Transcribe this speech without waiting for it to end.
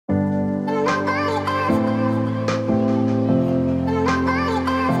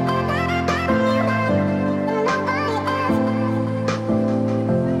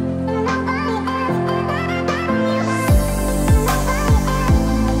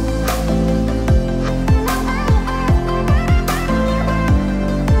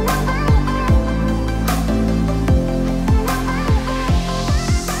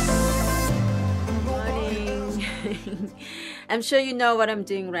I'm sure you know what I'm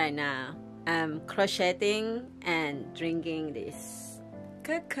doing right now. I'm crocheting and drinking this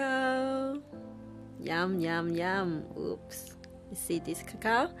cacao. Yum, yum, yum. Oops. You see this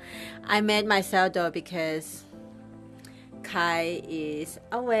cacao? I made myself though because Kai is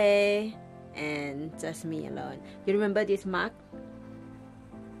away and just me alone. You remember this mug?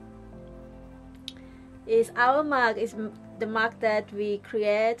 It's our mug. It's the mug that we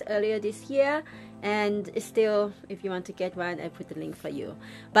created earlier this year, and it's still, if you want to get one, I put the link for you.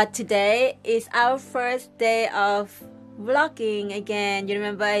 But today is our first day of vlogging again. You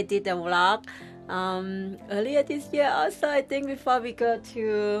remember I did a vlog earlier this year also, I think, before we go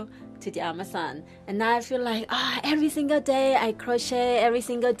to the Amazon. And now I feel like every single day I crochet, every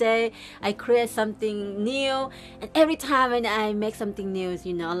single day I create something new, and every time when I make something new,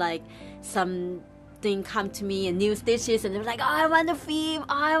 you know, like something come to me and new stitches, and they're like, oh, I want to film,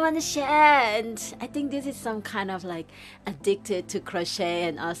 oh, I want to share. And I think this is some kind of like addicted to crochet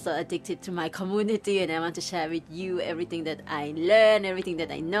and also addicted to my community, and I want to share with you everything that I learn, everything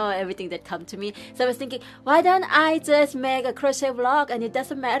that I know, everything that come to me. So I was thinking, why don't I just make a crochet vlog, and it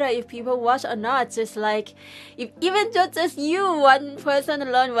doesn't matter if people watch or not, just like if even just you, one person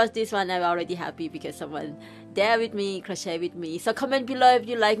alone watch this one, I'm already happy because someone there with me, crochet with me. So comment below if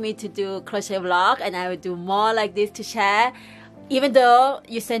you like me to do crochet vlog, and I will do more like this to share. Even though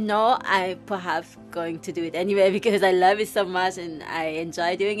you said no, I perhaps going to do it anyway because I love it so much and I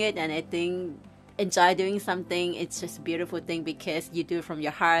enjoy doing it. And I think enjoy doing something, it's just a beautiful thing because you do it from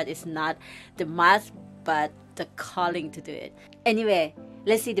your heart. It's not the must but the calling to do it. Anyway,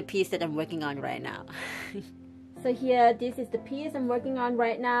 let's see the piece that I'm working on right now. So here, this is the piece I'm working on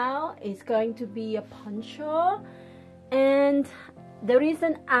right now. It's going to be a poncho. And the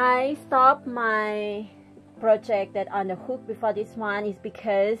reason I stopped my project that on the hook before this one is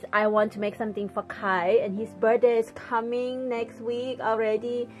because I want to make something for Kai, and his birthday is coming next week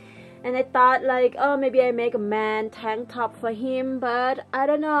already. And I thought like, oh, maybe I make a man tank top for him, but I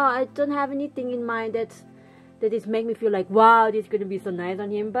don't know, I don't have anything in mind that is make me feel like, wow, this is going to be so nice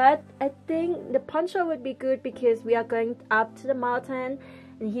on him. But I think the poncho would be good because we are going up to the mountain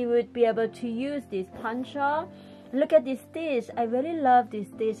and he would be able to use this poncho. Look at this stitch. I really love this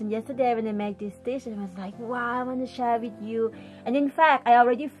stitch, and yesterday when I made this stitch, I was like, wow, I want to share with you. And in fact, I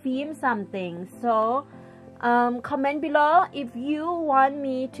already filmed something. So comment below if you want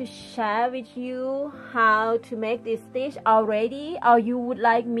me to share with you how to make this stitch already, or you would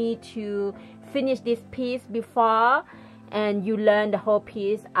like me to finish this piece before and you learn the whole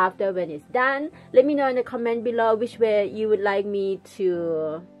piece after when it's done. Let me know in the comment below which way you would like me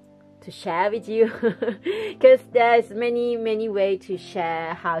to share with you because there's many ways to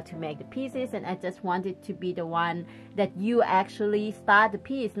share how to make the pieces, and I just wanted to be the one that you actually start the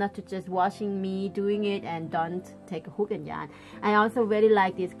piece, not to just watching me doing it and don't take a hook and yarn. I also really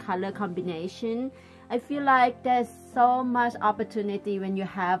like this color combination. I feel like there's so much opportunity when you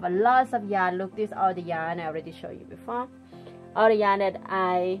have a lot of yarn. Look, this all the yarn I already showed you before. All the yarn that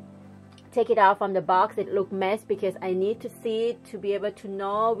I take it out from the box, it look mess because I need to see it to be able to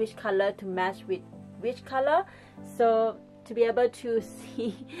know which color to match with which color. So to be able to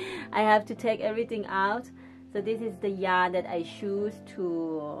see, I have to take everything out. So this is the yarn that I choose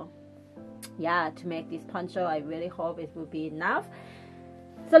to make this poncho. I really hope it will be enough.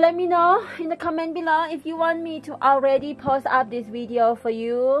 So let me know in the comment below if you want me to already post up this video for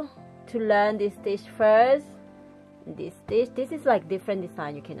you to learn this stitch first. This stitch, this is like different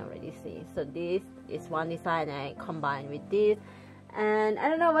design, you can already see. So this is one design I combined with this, and I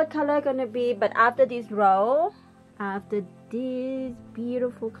don't know what color gonna be, but after this row, after this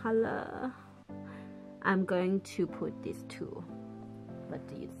beautiful color, I'm going to put this too. What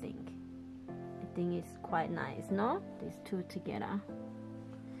do you think? I think it's quite nice, no? These two together.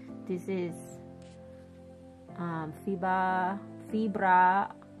 This is Fibra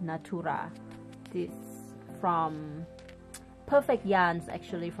Natura. This from Perfect Yarns,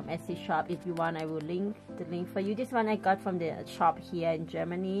 actually, from Etsy shop. If you want, I will link the link for you. This one I got from the shop here in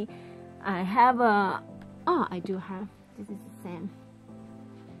Germany. I have a I do have, this is the same.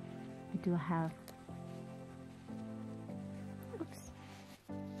 I do have, oops,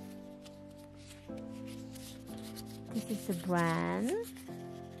 this is the brand.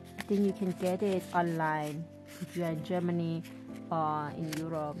 I think you can get it online if you are in Germany or in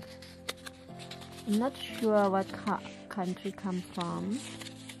Europe. I'm not sure what country come from.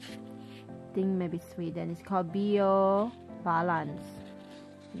 I think maybe Sweden. It's called Bio Balance.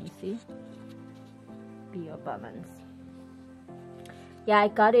 Let me see. Bio Balance. Yeah, I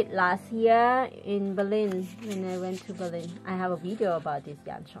got it last year in Berlin when I went to Berlin. I have a video about this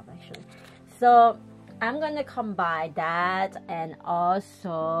yarn shop actually. So I'm gonna combine that, and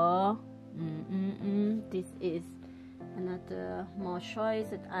also this is another more choice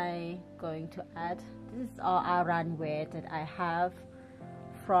that I going to add. This is all our runway that I have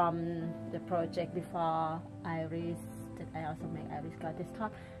from the project before Iris, that I also make Iris Goddess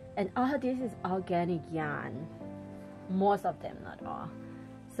top, and all this is organic yarn, most of them, not all.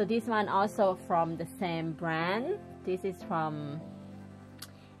 So this one also from the same brand. This is from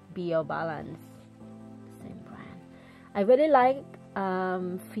Bio Balance, same brand. I really like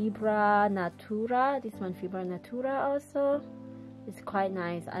Fibra Natura. This one, Fibra Natura, also it's quite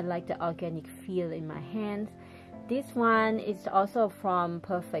nice. I like the organic feel in my hands. This one is also from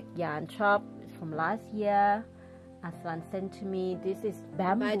Perfect Yarn Shop. It's from last year. Aslan sent to me. This is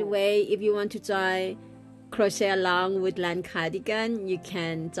bamboo. By the way, if you want to join Crochet Along Woodland Cardigan, you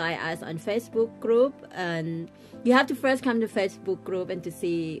can join us on Facebook group, and you have to first come to Facebook group and to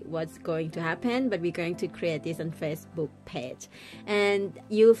see what's going to happen, but we're going to create this on Facebook page, and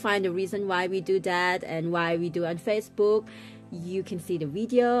you'll find the reason why we do that and why we do on Facebook. You can see the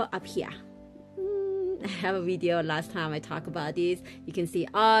video up here. I have a video last time I talked about this. You can see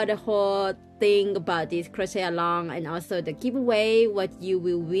all the whole thing about this Crochet Along, and also the giveaway, what you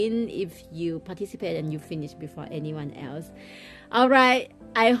will win if you participate and you finish before anyone else. Alright,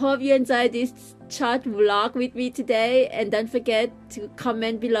 I hope you enjoyed this short vlog with me today, and don't forget to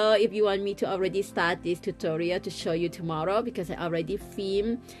comment below if you want me to already start this tutorial to show you tomorrow, because I already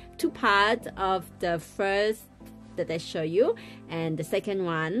filmed 2 parts of the first that I show you, and the second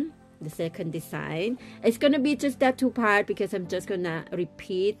one, the second design. It's gonna be just that 2 part, because I'm just gonna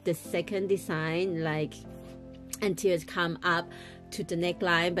repeat the second design like until it's come up to the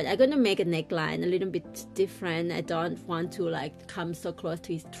neckline, but I'm gonna make a neckline a little bit different. I don't want to like come so close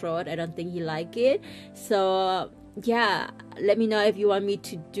to his throat. I don't think he like it. So yeah, let me know if you want me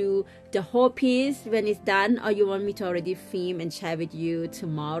to do the whole piece when it's done, or you want me to already film and share with you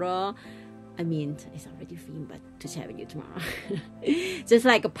tomorrow. I mean, it's already filmed, but to share with you tomorrow. Just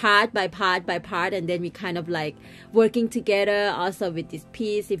like a part by part by part, and then we kind of like working together also with this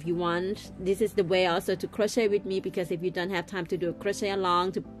piece. If you want, this is the way also to crochet with me, because if you don't have time to do a crochet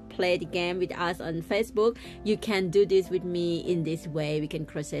along, to play the game with us on Facebook, you can do this with me in this way. We can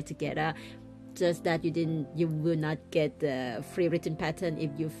crochet together. Just that you will not get the free written pattern if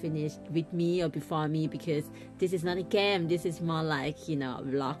you finish with me or before me, because this is not a game. This is more like, you know, a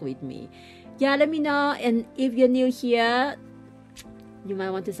vlog with me. Yeah, let me know. And if you're new here, you might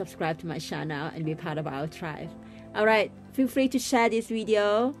want to subscribe to my channel and be part of our tribe. Alright, feel free to share this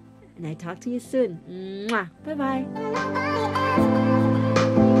video, and I talk to you soon. Mwah. Bye bye.